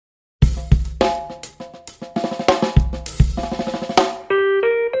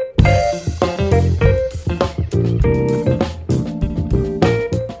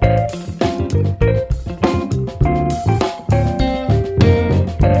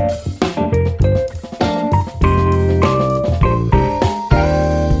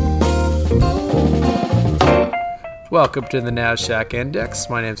welcome to the NASDAQ Index.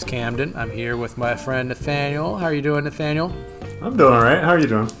 My name's Camden. I'm here with my friend Nathaniel. How are you doing, Nathaniel? I'm doing all right. How are you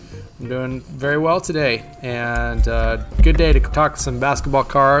doing? I'm doing very well today, and good day to talk some basketball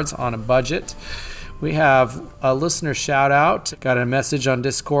cards on a budget. We have a listener shout out. Got a message on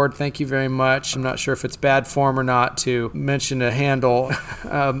Discord. Thank you very much. I'm not sure if it's bad form or not to mention a handle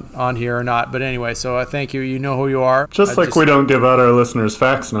on here or not. But anyway, so I thank you. You know who you are. Just we don't give out our listeners'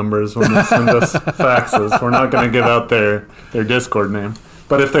 fax numbers when they send us faxes. We're not going to give out their Discord name.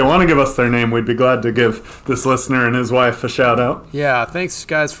 But if they want to give us their name, we'd be glad to give this listener and his wife a shout out. Yeah, thanks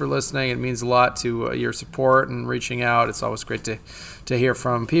guys for listening. It means a lot to your support and reaching out. It's always great to hear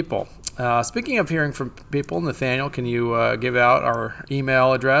from people. Speaking of hearing from people, Nathaniel, can you give out our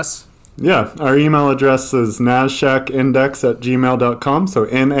email address? Yeah, our email address is nashakindex@gmail.com, so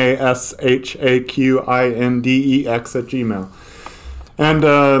NASHAQINDEX@gmail. And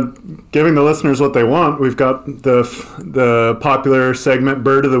giving the listeners what they want, we've got the popular segment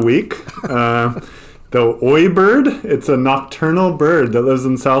Bird of the Week. The oi bird, it's a nocturnal bird that lives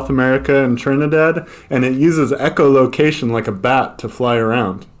in South America and Trinidad, and it uses echolocation like a bat to fly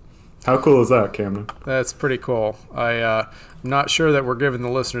around. How cool is that, Camden? That's pretty cool. I'm not sure that we're giving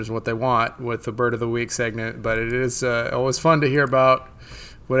the listeners what they want with the Bird of the Week segment, but it is always fun to hear about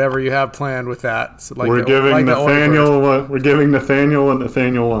whatever you have planned with that. So we're giving Nathaniel what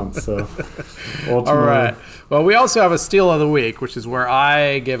Nathaniel wants. So, all right. Well, we also have a Steal of the Week, which is where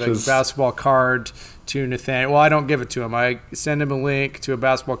I give a basketball card to Nathaniel. Well, I don't give it to him. I send him a link to a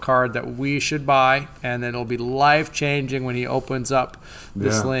basketball card that we should buy, and then it'll be life-changing when he opens up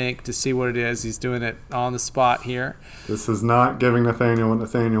this link to see what it is. He's doing it on the spot here. This is not giving Nathaniel what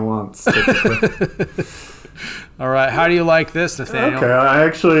Nathaniel wants. All right. How do you like this, Nathaniel? Okay. I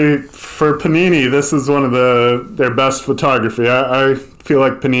actually, for Panini, this is one of their best photography. I feel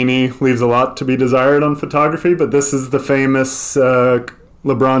like Panini leaves a lot to be desired on photography, but this is the famous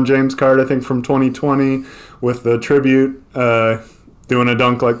LeBron James card, I think, from 2020 with the tribute doing a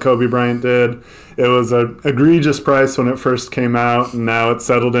dunk like Kobe Bryant did. It was an egregious price when it first came out, and now it's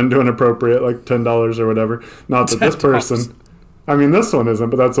settled into an appropriate like $10 or whatever. Not that this person... I mean, this one isn't,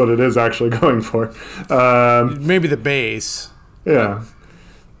 but that's what it is actually going for. Maybe the base. Yeah.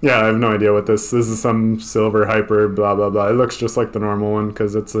 Yeah, I have no idea what this is. Some silver hyper, blah, blah, blah. It looks just like the normal one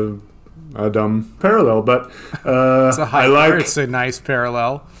because it's a dumb parallel. But it's a hyper. It's a nice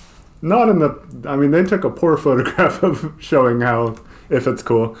parallel. Not in the... I mean, they took a poor photograph of showing how... if it's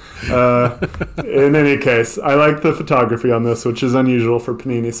cool. In any case, I like the photography on this, which is unusual for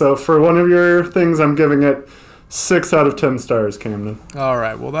Panini. So for one of your things, I'm giving it 6 out of 10 stars, Camden. All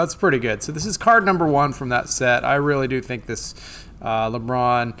right. Well, that's pretty good. So this is card number 1 from that set. I really do think this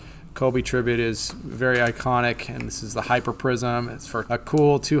LeBron Kobe tribute is very iconic, and this is the Hyper Prism. It's for a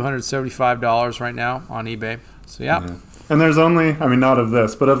cool $275 right now on eBay. So, yeah. And there's only, I mean, not of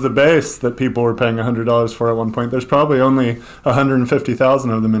this, but of the base that people were paying $100 for at one point, there's probably only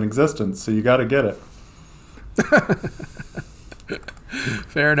 150,000 of them in existence, so you got to get it.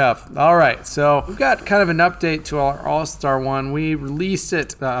 Fair enough. All right, so we've got kind of an update to our All-Star one. We released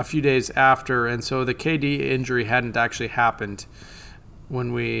it a few days after, and so the KD injury hadn't actually happened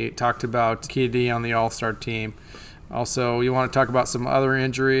when we talked about KD on the All-Star team. Also, you want to talk about some other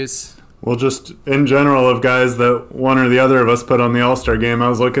injuries? Well, just in general of guys that one or the other of us put on the All-Star game, I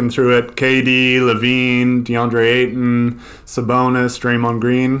was looking through it. KD, Levine, DeAndre Ayton, Sabonis, Draymond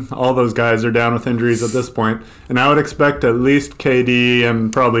Green, all those guys are down with injuries at this point. And I would expect at least KD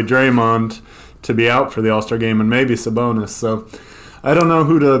and probably Draymond to be out for the All-Star game, and maybe Sabonis. So I don't know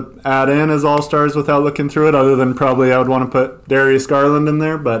who to add in as All-Stars without looking through it, other than probably I would want to put Darius Garland in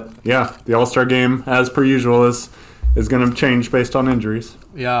there. But yeah, the All-Star game, as per usual, is going to change based on injuries.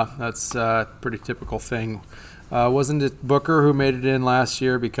 Yeah, that's a pretty typical thing. Wasn't it Booker who made it in last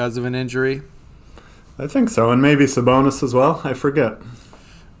year because of an injury? I think so, and maybe Sabonis as well. I forget.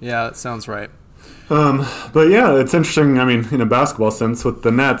 Yeah, that sounds right. But yeah, it's interesting. I mean, in a basketball sense, with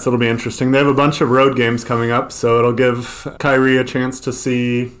the Nets, it'll be interesting. They have a bunch of road games coming up, so it'll give Kyrie a chance to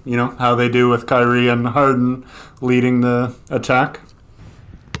see, how they do with Kyrie and Harden leading the attack.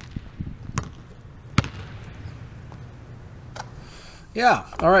 Yeah.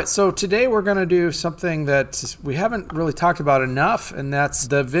 All right. So today we're going to do something that we haven't really talked about enough, and that's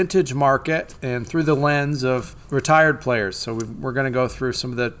the vintage market and through the lens of retired players. So we're going to go through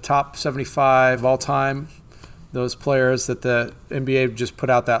some of the top 75 all-time, those players that the NBA just put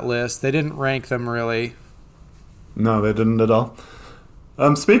out that list. They didn't rank them really. No, they didn't at all.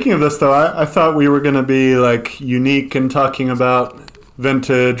 Speaking of this, though, I thought we were going to be unique in talking about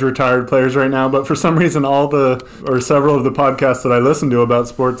vintage retired players right now, but for some reason several of the podcasts that I listen to about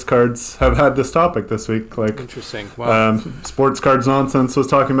sports cards have had this topic this week. Like, interesting. Wow. Sports Cards Nonsense was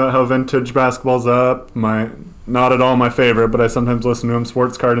talking about how vintage basketball's up. Not at all my favorite, but I sometimes listen to him.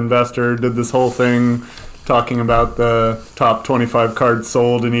 Sports Card Investor did this whole thing talking about the top 25 cards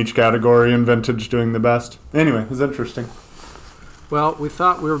sold in each category and vintage doing the best. Anyway, it was interesting. Well, we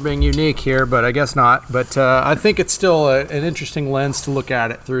thought we were being unique here, but I guess not. But I think it's still an interesting lens to look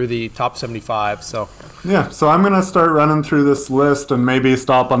at it through the top 75. So I'm going to start running through this list and maybe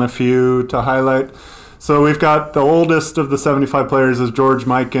stop on a few to highlight. So we've got the oldest of the 75 players is George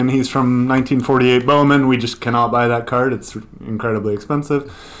Mikan. He's from 1948 Bowman. We just cannot buy that card. It's incredibly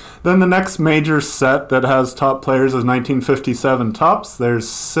expensive. Then the next major set that has top players is 1957 Topps. There's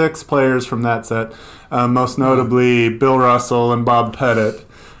 6 players from that set, most notably Bill Russell and Bob Pettit.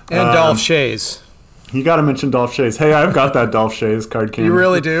 And Dolph Schayes. You got to mention Dolph Schayes. Hey, I've got that Dolph Schayes card. You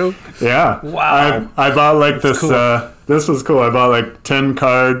really do? Yeah. Wow. I bought like That's this. cool. This was cool. I bought like 10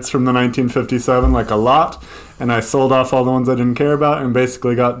 cards from the 1957, like a lot, and I sold off all the ones I didn't care about and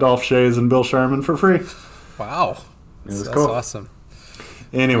basically got Dolph Schayes and Bill Sharman for free. Wow. That's That's cool. awesome.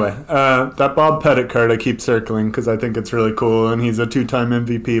 Anyway, that Bob Pettit card I keep circling because I think it's really cool, and he's a 2-time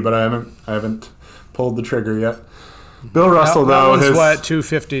MVP, but I haven't pulled the trigger yet. Bill Russell, that though, one's his what,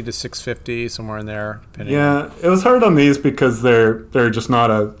 250 to 650, somewhere in there. Depending. Yeah, it was hard on these because they're just not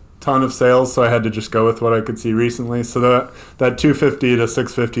a ton of sales, so I had to just go with what I could see recently. So that 250 to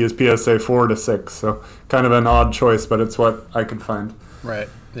 650 is PSA 4 to 6, so kind of an odd choice, but it's what I could find. Right.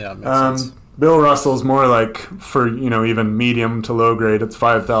 Yeah, makes sense. Bill Russell's more like for, even medium to low grade, it's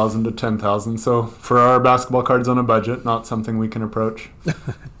 5,000 to 10,000. So for our basketball cards on a budget, not something we can approach.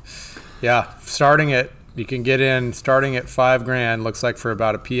 Yeah, you can get in starting at $5,000. Looks like for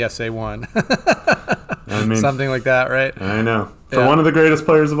about a PSA 1. I mean, something like that, right? I know. For one of the greatest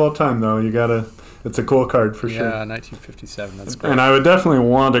players of all time, though, it's a cool card for sure. Yeah, 1957. That's great. And I would definitely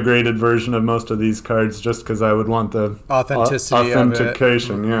want a graded version of most of these cards just because I would want the authenticity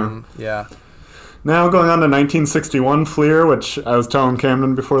authentication. of it. Yeah. Yeah. Now going on to 1961 Fleer, which I was telling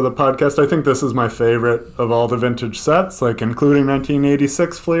Camden before the podcast, I think this is my favorite of all the vintage sets, like including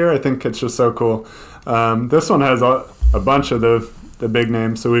 1986 Fleer. I think it's just so cool. This one has a bunch of the big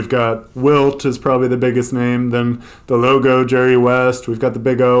names. So we've got Wilt is probably the biggest name. Then the logo, Jerry West. We've got the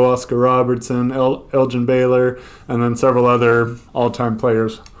Big O, Oscar Robertson, Elgin Baylor, and then several other all-time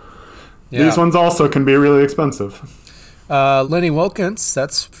players. Yeah. These ones also can be really expensive. Lenny Wilkens,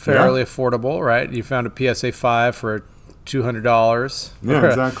 that's fairly affordable, right? You found a PSA 5 for $200. Yeah,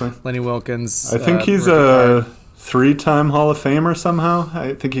 exactly. Lenny Wilkens. I think he's a 3-time Hall of Famer somehow.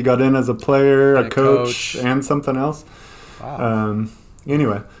 I think he got in as a player, a coach, and something else. Wow.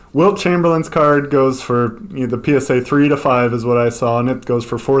 Anyway, Wilt Chamberlain's card goes for the PSA 3 to 5 is what I saw, and it goes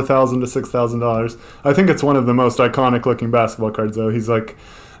for $4,000 to $6,000. I think it's one of the most iconic looking basketball cards, though. He's like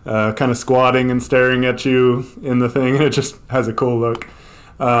kind of squatting and staring at you in the thing, and it just has a cool look.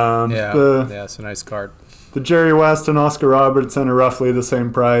 Yeah, it's a nice card. The Jerry West and Oscar Robertson are roughly the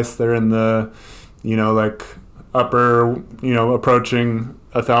same price. They're in the, upper, approaching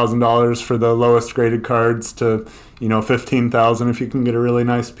 $1,000 for the lowest graded cards to, $15,000 if you can get a really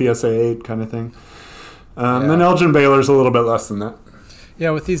nice PSA 8 kind of thing. Then Elgin Baylor's a little bit less than that. Yeah,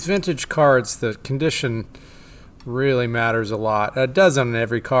 with these vintage cards, the condition really matters a lot. It does on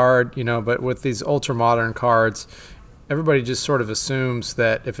every card, but with these ultra modern cards, everybody just sort of assumes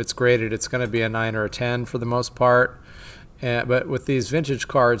that if it's graded, it's going to be a 9 or a 10 for the most part. But with these vintage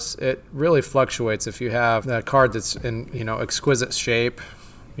cards, it really fluctuates. If you have a card that's in, exquisite shape,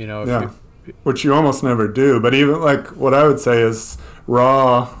 which you almost never do. But even like what I would say is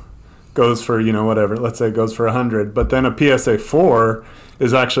raw goes for, whatever. Let's say it goes for 100. But then a PSA 4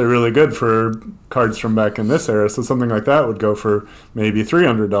 is actually really good for cards from back in this era. So something like that would go for maybe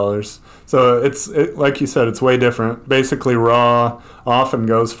 $300. So it's like you said, it's way different. Basically, raw often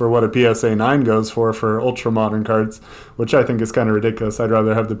goes for what a PSA 9 goes for ultra modern cards, which I think is kind of ridiculous. I'd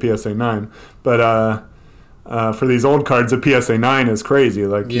rather have the PSA 9. But for these old cards, a PSA 9 is crazy.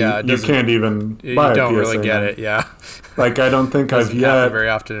 Like you can't even buy a PSA 9. You don't really get it, yeah. Like I don't think I've yet very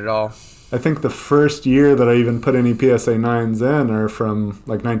often at all. I think the first year that I even put any PSA 9s in are from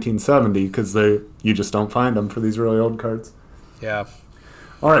like 1970 because you just don't find them for these really old cards. Yeah.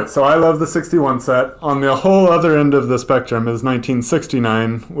 All right, so I love the 61 set. On the whole other end of the spectrum is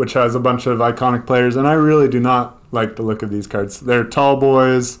 1969, which has a bunch of iconic players, and I really do not like the look of these cards. They're tall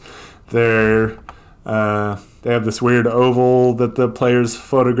boys. They have this weird oval that the player's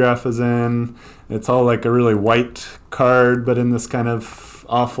photograph is in. It's all like a really white card, but in this kind of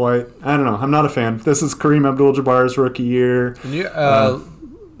off-white. I don't know. I'm not a fan. This is Kareem Abdul-Jabbar's rookie year. And you,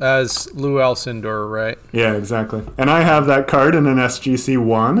 as Lou Alcindor, right? Yeah, exactly. And I have that card in an SGC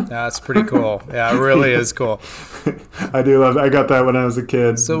 1. That's pretty cool. Yeah, it really is cool. I do love it. I got that when I was a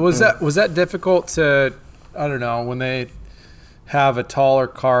kid. So was that difficult to, I don't know, when they have a taller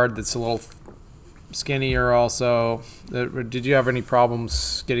card that's a little skinnier also, did you have any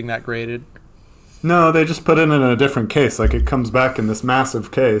problems getting that graded? No, they just put it in a different case. Like, it comes back in this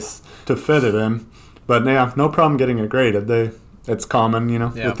massive case to fit it in. But yeah, no problem getting it graded. It's common,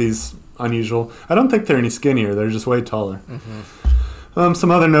 with these unusual. I don't think they're any skinnier. They're just way taller. Mm-hmm.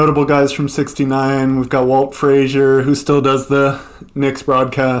 Some other notable guys from '69. We've got Walt Frazier, who still does the Knicks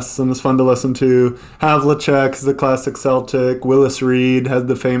broadcasts and is fun to listen to. Havlicek is the classic Celtic. Willis Reed had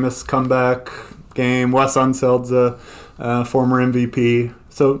the famous comeback game. Wes Unseld's a former MVP.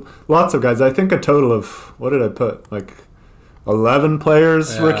 So lots of guys. I think a total of, what did I put? Like 11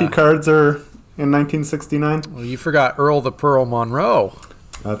 players, rookie cards are in 1969. Well, you forgot Earl the Pearl Monroe.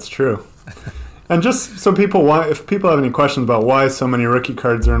 That's true. And just so if people have any questions about why so many rookie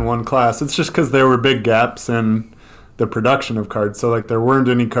cards are in one class, it's just because there were big gaps in the production of cards. So like there weren't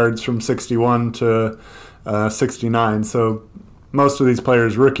any cards from 61 to 69. So most of these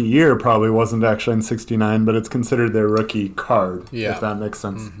players' rookie year probably wasn't actually in 69, but it's considered their rookie card, if that makes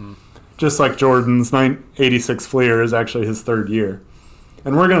sense. Mm-hmm. Just like Jordan's 86 Fleer is actually his third year.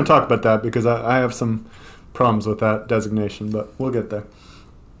 And we're going to talk about that because I have some problems with that designation, but we'll get there.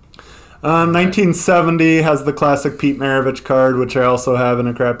 1970 has the classic Pete Maravich card, which I also have in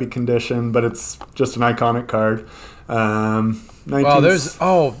a crappy condition, but it's just an iconic card. I'm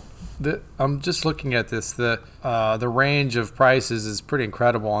just looking at this. The range of prices is pretty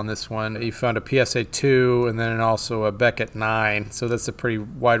incredible on this one. You found a PSA 2 and then also a Beckett 9, so that's a pretty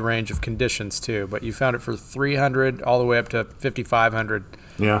wide range of conditions too. But you found it for $300 all the way up to $5,500.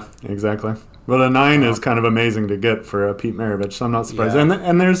 Yeah, exactly. But a 9 is kind of amazing to get for a Pete Maravich, so I'm not surprised. Yeah.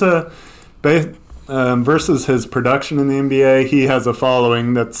 And there's versus his production in the NBA, he has a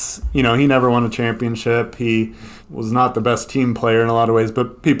following that's, he never won a championship. He was not the best team player in a lot of ways,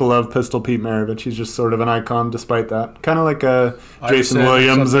 but people love Pistol Pete Maravich. He's just sort of an icon despite that. Kind of like Jason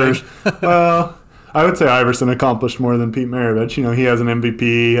Williams well, I would say Iverson accomplished more than Pete Maravich. He has an MVP,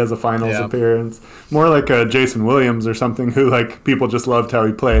 he has a finals appearance. More like a Jason Williams or something who, like, people just loved how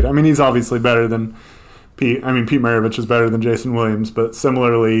he played. I mean, he's obviously better than Pete Maravich is better than Jason Williams, but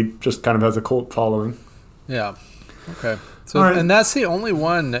similarly just kind of has a cult following. Yeah. Okay. So, and that's the only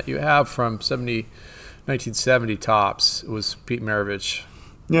one that you have from 1970 Topps was Pete Maravich.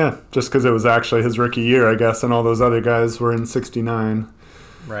 Yeah, just because it was actually his rookie year, I guess, and all those other guys were in 69.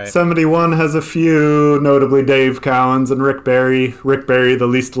 Right. 71 has a few, notably Dave Cowens and Rick Barry. Rick Barry, the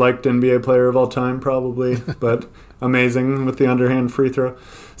least liked NBA player of all time, probably, but amazing with the underhand free throw.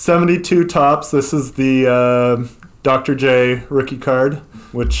 72 Topps. This is the Dr. J rookie card,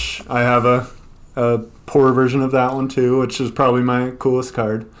 which I have a poor version of that one too, which is probably my coolest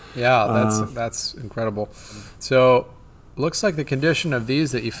card. Yeah, that's incredible. So, looks like the condition of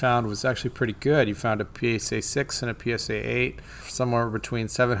these that you found was actually pretty good. You found a PSA 6 and a PSA 8, somewhere between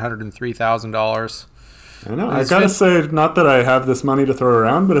 $700 and $3,000. I know. I gotta say, not that I have this money to throw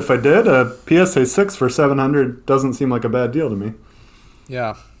around, but if I did, a PSA 6 for $700 doesn't seem like a bad deal to me.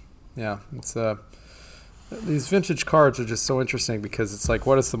 Yeah. It's these vintage cards are just so interesting because it's like,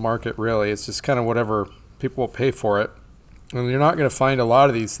 what is the market really? It's just kind of whatever people will pay for it. And you're not going to find a lot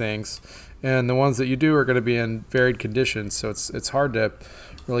of these things. And the ones that you do are going to be in varied conditions. So it's hard to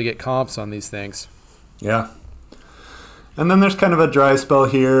really get comps on these things. Yeah. And then there's kind of a dry spell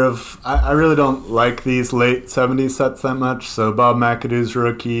here of I really don't like these late 70s sets that much. So Bob McAdoo's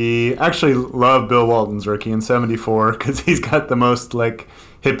rookie. Actually love Bill Walton's rookie in 74 because he's got the most like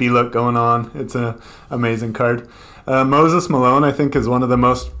hippie look going on. It's an amazing card. Moses Malone, I think, is one of the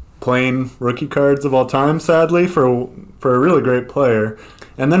most plain rookie cards of all time, sadly, for a really great player.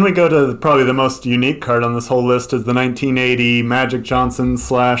 And then we go to probably the most unique card on this whole list is the 1980 Magic Johnson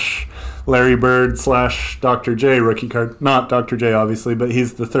 / Larry Bird / Dr. J rookie card. Not Dr. J, obviously, but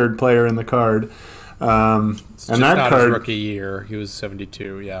he's the third player in the card. And that card, his rookie year. He was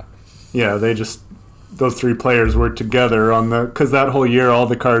 72, yeah. Yeah, those three players were together because that whole year all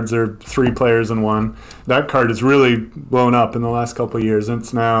the cards are three players in one. That card has really blown up in the last couple of years.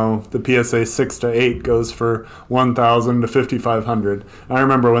 It's now the PSA 6 to 8 goes for $1,000 to $5,500. I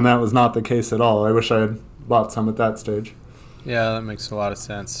remember when that was not the case at all. I wish I had bought some at that stage. Yeah, that makes a lot of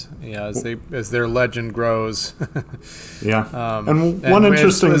sense. Yeah, as their legend grows. Yeah, and one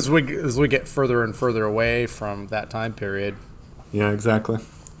interesting as we get further and further away from that time period. Yeah, exactly.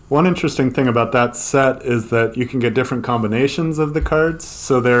 One interesting thing about that set is that you can get different combinations of the cards.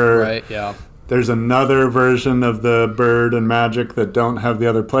 So Right, yeah. there's another version of the Bird and Magic that don't have the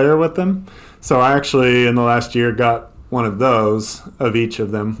other player with them. So I actually, in the last year, got one of those of each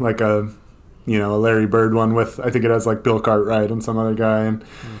of them, like a Larry Bird one with, I think it has like Bill Cartwright and some other guy, and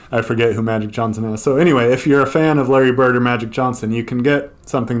I forget who Magic Johnson has. So anyway, if you're a fan of Larry Bird or Magic Johnson, you can get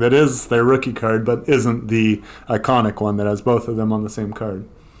something that is their rookie card but isn't the iconic one that has both of them on the same card.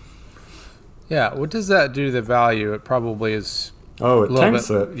 Yeah, what does that do to the value? It probably is. Oh, it tanks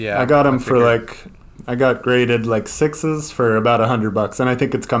it. Yeah, I got them for I got graded like 6s for about $100, and I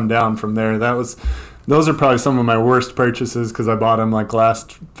think it's come down from there. Those are probably some of my worst purchases because I bought them like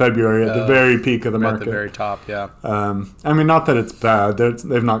last February at the very peak of the market. At the very top, yeah. I mean, not that it's bad.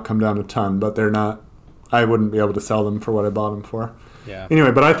 They've not come down a ton, but they're not. I wouldn't be able to sell them for what I bought them for. Yeah.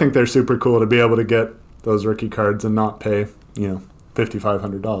 Anyway, but I think they're super cool to be able to get those rookie cards and not pay,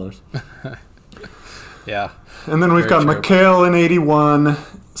 $5,500. Yeah. And then we've got McHale in 81.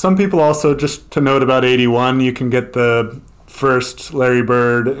 Some people also, just to note about 81, you can get the first Larry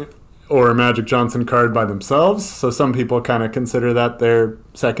Bird or Magic Johnson card by themselves. So some people kind of consider that their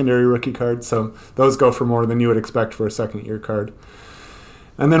secondary rookie card. So those go for more than you would expect for a second-year card.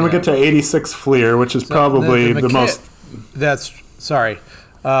 And then we get to 86 Fleer, which is probably the most... Sorry.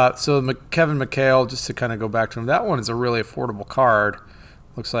 Kevin McHale, just to kind of go back to him, that one is a really affordable card.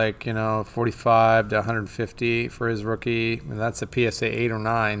 Looks like, 45 to 150 for his rookie, and that's a PSA 8 or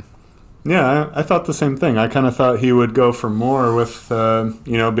 9. Yeah, I thought the same thing. I kind of thought he would go for more with,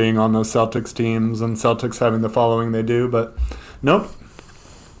 being on those Celtics teams and Celtics having the following they do, but nope.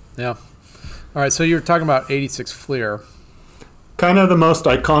 Yeah. All right, so you were talking about 86 Fleer. Kind of the most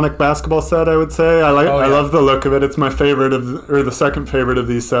iconic basketball set, I would say. I love the look of it. It's my favorite the second favorite of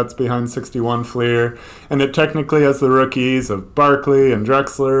these sets behind 61 Fleer. And it technically has the rookies of Barkley and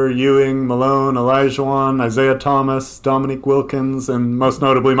Drexler, Ewing, Malone, Olajuwon, Isaiah Thomas, Dominique Wilkins, and most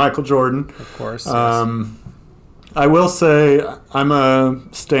notably Michael Jordan. Of course. I will say I'm a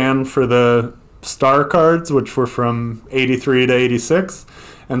stan for the star cards, which were from 83 to 86.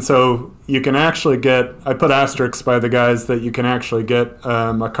 And so you can actually get, I put asterisks by the guys that you can actually get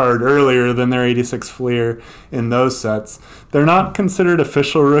a card earlier than their 86 Fleer in those sets. They're not considered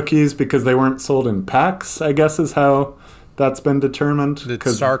official rookies because they weren't sold in packs, I guess is how that's been determined.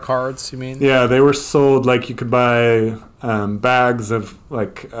 The star cards, you mean? Yeah, they were sold like you could buy bags of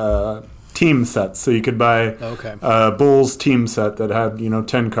team sets. So you could buy a Bulls team set that had,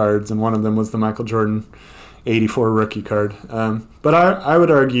 10 cards, and one of them was the Michael Jordan 84 rookie card. But I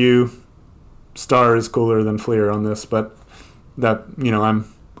would argue Star is cooler than Fleer on this, but that,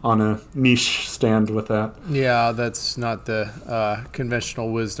 I'm on a niche stand with that. Yeah, that's not the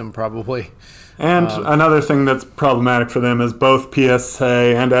conventional wisdom probably. And another thing that's problematic for them is both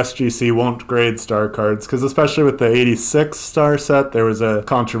PSA and SGC won't grade star cards, because especially with the 86 star set, there was a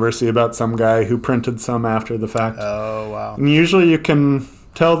controversy about some guy who printed some after the fact. Oh, wow. And usually you can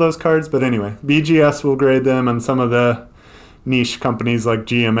tell those cards, but anyway, BGS will grade them, and some of the niche companies like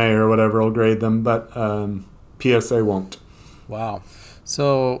GMA or whatever will grade them, but PSA won't. Wow.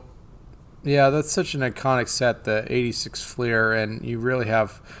 So, yeah, that's such an iconic set, the 86 Fleer, and you really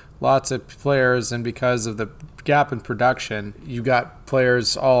have lots of players, and because of the gap in production, you got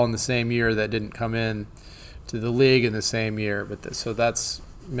players all in the same year that didn't come in to the league in the same year. So that's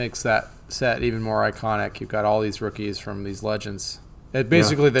makes that set even more iconic. You've got all these rookies from these legends. It's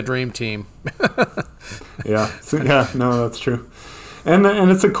basically the dream team. No, that's true. And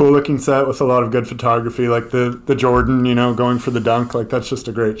it's a cool looking set with a lot of good photography, like the Jordan, going for the dunk, like that's just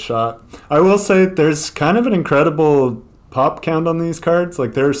a great shot. I will say there's kind of an incredible pop count on these cards.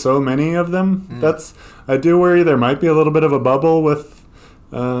 Like there are so many of them. I do worry there might be a little bit of a bubble with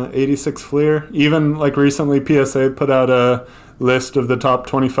 86 Fleer. Even like recently PSA put out a list of the top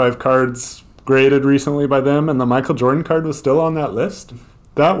 25 cards graded recently by them, and the Michael Jordan card was still on that list.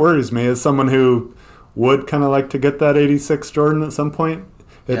 That worries me as someone who would kind of like to get that 86 Jordan at some point.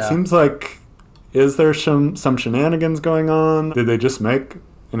 It seems like, is there some shenanigans going on? Did they just make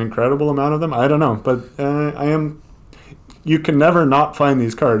an incredible amount of them? I don't know, but you can never not find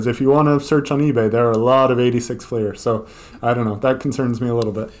these cards. If you want to search on eBay, there are a lot of 86 Fleer, so I don't know. That concerns me a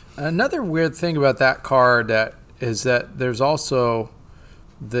little bit. Another weird thing about that card is that there's also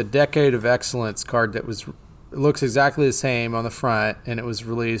the Decade of Excellence card that looks exactly the same on the front, and it was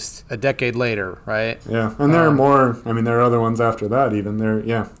released a decade later, right? Yeah, and there are more. I mean, there are other ones after that even.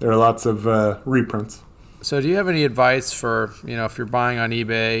 There are lots of reprints. So do you have any advice for, if you're buying on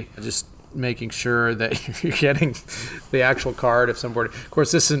eBay, just making sure that you're getting the actual card if somebody... Of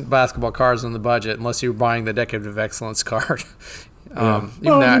course, this isn't basketball cards on the budget unless you're buying the Decade of Excellence card. Well,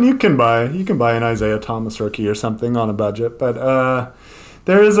 I mean, you can buy an Isaiah Thomas rookie or something on a budget, but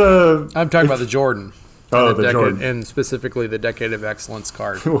there is a. I'm talking about the Jordan. Oh, the Jordan. And specifically the Decade of Excellence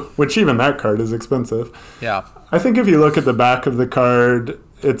card. Which even that card is expensive. Yeah. I think if you look at the back of the card,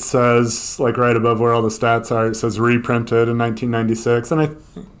 it says, like right above where all the stats are, it says reprinted in 1996. And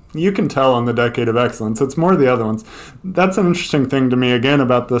you can tell on the Decade of Excellence. It's more the other ones. That's an interesting thing to me, again,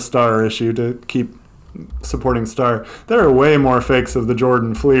 about the Star issue, to keep supporting Star. There are way more fakes of the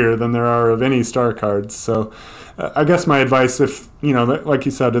Jordan Fleer than there are of any Star cards. So I guess my advice, if, like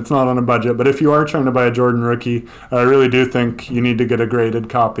you said, it's not on a budget, but if you are trying to buy a Jordan rookie, I really do think you need to get a graded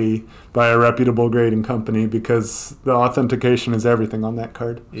copy by a reputable grading company, because the authentication is everything on that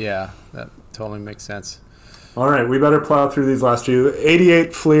card. Yeah, that totally makes sense. All right, we better plow through these last few.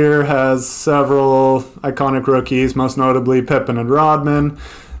 88 Fleer has several iconic rookies, most notably Pippen and Rodman.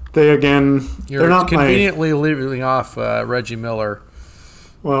 They're not conveniently leaving off Reggie Miller.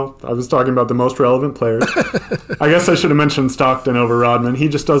 Well, I was talking about the most relevant players. I guess I should have mentioned Stockton over Rodman. He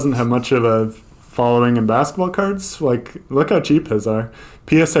just doesn't have much of a following in basketball cards. Like, look how cheap his are.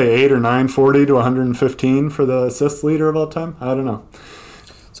 PSA 8 or 9, 40 to 115 for the assist leader of all time. I don't know.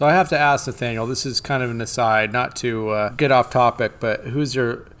 So I have to ask Nathaniel, this is kind of an aside, not to get off topic, but who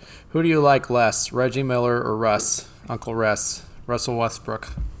do you like less, Reggie Miller or Uncle Russell Westbrook?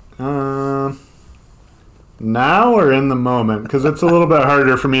 Now or in the moment? Because it's a little bit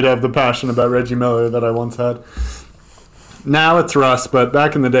harder for me to have the passion about Reggie Miller that I once had. Now it's Russ, but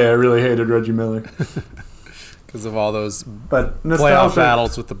back in the day I really hated Reggie Miller. Because of all those playoff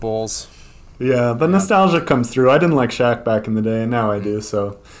battles with the Bulls. Yeah, but nostalgia comes through. I didn't like Shaq back in the day, and now I do,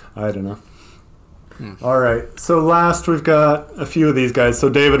 so I don't know. All right, so last we've got a few of these guys. So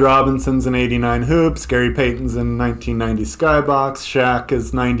David Robinson's in 89 Hoops, Gary Payton's in 1990 Skybox, Shaq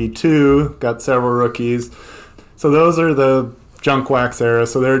is 92, got several rookies. So those are the junk wax era,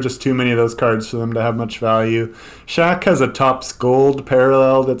 so there are just too many of those cards for them to have much value. Shaq has a Topps Gold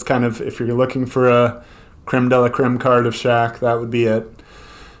parallel that's kind of, if you're looking for a creme de la creme card of Shaq, that would be it.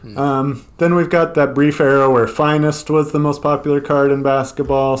 Then we've got that brief era where Finest was the most popular card in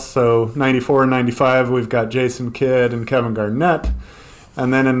basketball. So 94 and 95, we've got Jason Kidd and Kevin Garnett.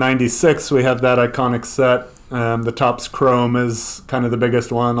 And then in 96, we have that iconic set. The Topps Chrome is kind of the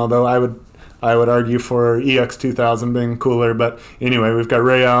biggest one, although I would argue for EX 2000 being cooler. But anyway, we've got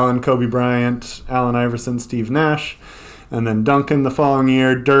Ray Allen, Kobe Bryant, Allen Iverson, Steve Nash. And then Duncan the following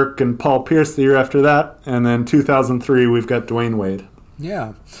year, Dirk and Paul Pierce the year after that. And then 2003, we've got Dwayne Wade.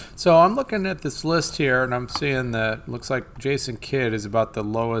 Yeah. So I'm looking at this list here, and I'm seeing that looks like Jason Kidd is about the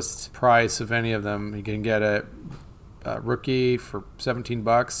lowest price of any of them. You can get a rookie for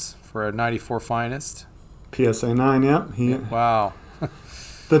 $17 for a 94 Finest. PSA 9, yeah. Wow.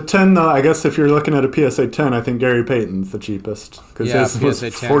 The 10, though, I guess if you're looking at a PSA 10, I think Gary Payton's the cheapest. Because his was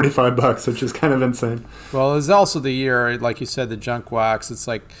 $45, which is kind of insane. Well, it's also the year, like you said, the junk wax. It's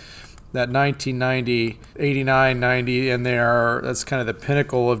like that 1990, 89, 90, and that's kind of the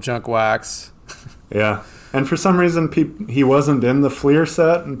pinnacle of junk wax. Yeah. And for some reason, he wasn't in the Fleer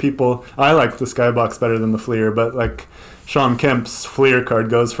set, and I like the Skybox better than the Fleer, but like Sean Kemp's Fleer card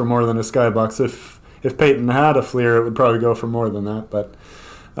goes for more than a Skybox. If Payton had a Fleer, it would probably go for more than that. But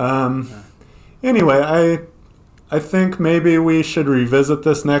anyway, I think maybe we should revisit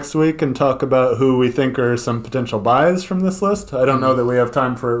this next week and talk about who we think are some potential buys from this list. I don't know that we have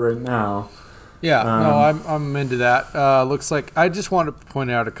time for it right now. Yeah, no, I'm into that. Looks like I just want to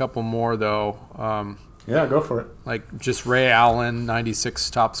point out a couple more, though. Yeah, go for it. Like just Ray Allen, 96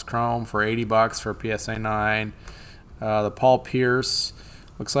 Topps Chrome for $80 for a PSA 9. The Paul Pierce,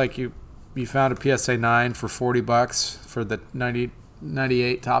 looks like you found a PSA 9 for $40 for the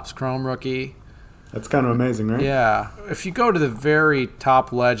 98 Topps Chrome rookie. That's kind of amazing, right? Yeah. If you go to the very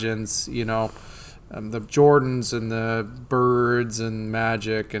top legends, the Jordans and the Birds and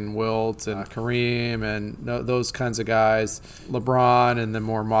Magic and Wilt and Kareem and those kinds of guys, LeBron in the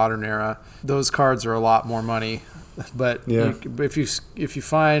more modern era, those cards are a lot more money. But yeah. If you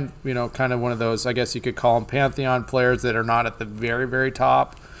find, kind of one of those, I guess you could call them Pantheon players that are not at the very, very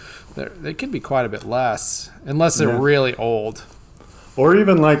top, they can be quite a bit less, unless they're really old. Or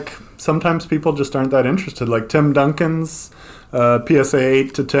even like sometimes people just aren't that interested. Like Tim Duncan's PSA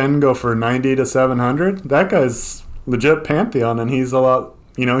 8 to 10 go for 90 to 700. That guy's legit Pantheon, and he's a lot.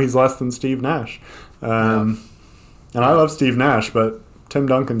 He's less than Steve Nash. And I love Steve Nash, but Tim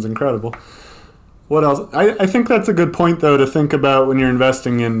Duncan's incredible. What else? I think that's a good point though to think about when you're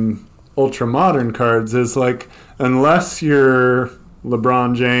investing in ultra modern cards. Is like unless you're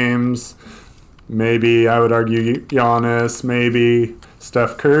LeBron James. Maybe I would argue Giannis, maybe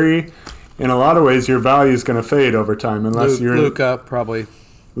Steph Curry. in a lot of ways, your value is going to fade over time unless you're Luka, probably.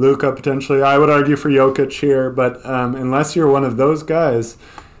 Luka potentially. I would argue for Jokic here, but unless you're one of those guys,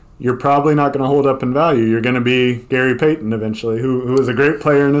 you're probably not going to hold up in value. You're going to be Gary Payton eventually, who was a great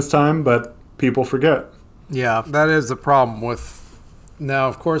player in his time, but people forget. Yeah, that is the problem with. Now,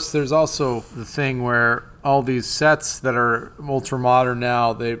 of course, there's also the thing where all these sets that are ultra modern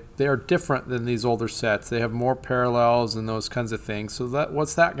now, they are different than these older sets. They have more parallels and those kinds of things. So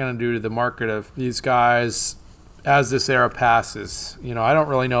what's that going to do to the market of these guys as this era passes? I don't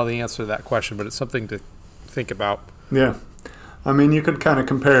really know the answer to that question, but it's something to think about. Yeah. I mean, you could kind of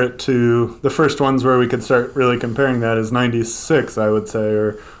compare it to the first ones where we could start really comparing that is 96, I would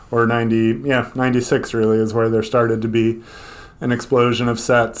say, or 96 really is where there started to be an explosion of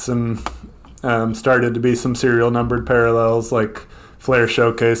sets and started to be some serial numbered parallels, like Flair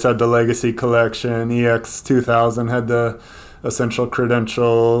Showcase had the Legacy Collection, EX 2000 had the Essential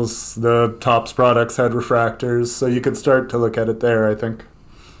Credentials, the Topps products had refractors, so you could start to look at it there, I think.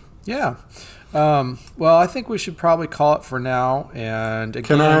 Yeah. Well, I think we should probably call it for now. And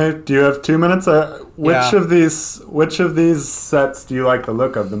again, do you have 2 minutes? Which Yeah. of these sets do you like the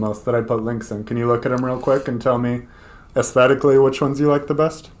look of the most that I put links in? Can you look at them real quick and tell me aesthetically which ones you like the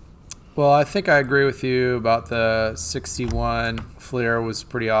best? Well, I think I agree with you about the 61 Fleer was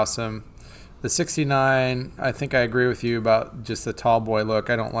pretty awesome. The 69, I think I agree with you about just the tall boy look.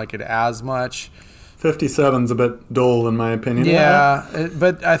 I don't like it as much. 57's a bit dull in my opinion. Yeah,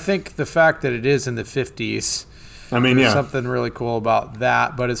 but I think the fact that it is in the 50s, I mean, there's yeah. something really cool about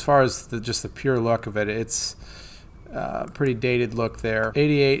that. But as far as just the pure look of it, it's a pretty dated look there.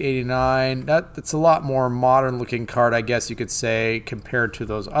 88, 89, that's a lot more modern looking card, I guess you could say, compared to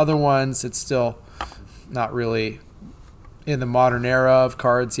those other ones. It's still not really in the modern era of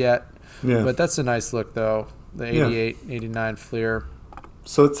cards yet. Yeah. But that's a nice look, though, the 88, 89 Fleer.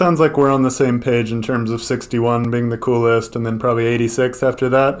 So it sounds like we're on the same page in terms of 61 being the coolest, and then probably 86 after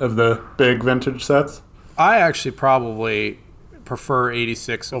that of the big vintage sets. I actually probably prefer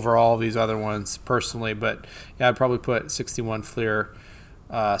 86 over all of these other ones personally, but yeah, I'd probably put 61 Fleer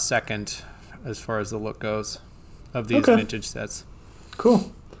second as far as the look goes of these vintage sets.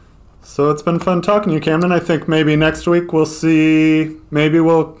 Cool. So it's been fun talking to you, Camden. I think maybe next week we'll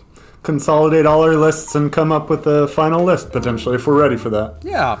consolidate all our lists and come up with a final list potentially if we're ready for that.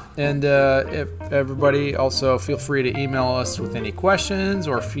 Yeah, and if everybody also feel free to email us with any questions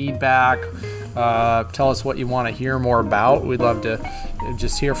or feedback. Tell us what you want to hear more about. We'd love to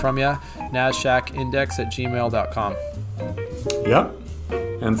just hear from you. NASDAQindex@gmail.com. Yep.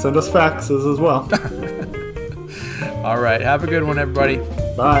 And send us faxes as well. All right. Have a good one, everybody.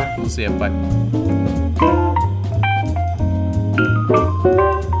 Bye. We'll see you. Bye.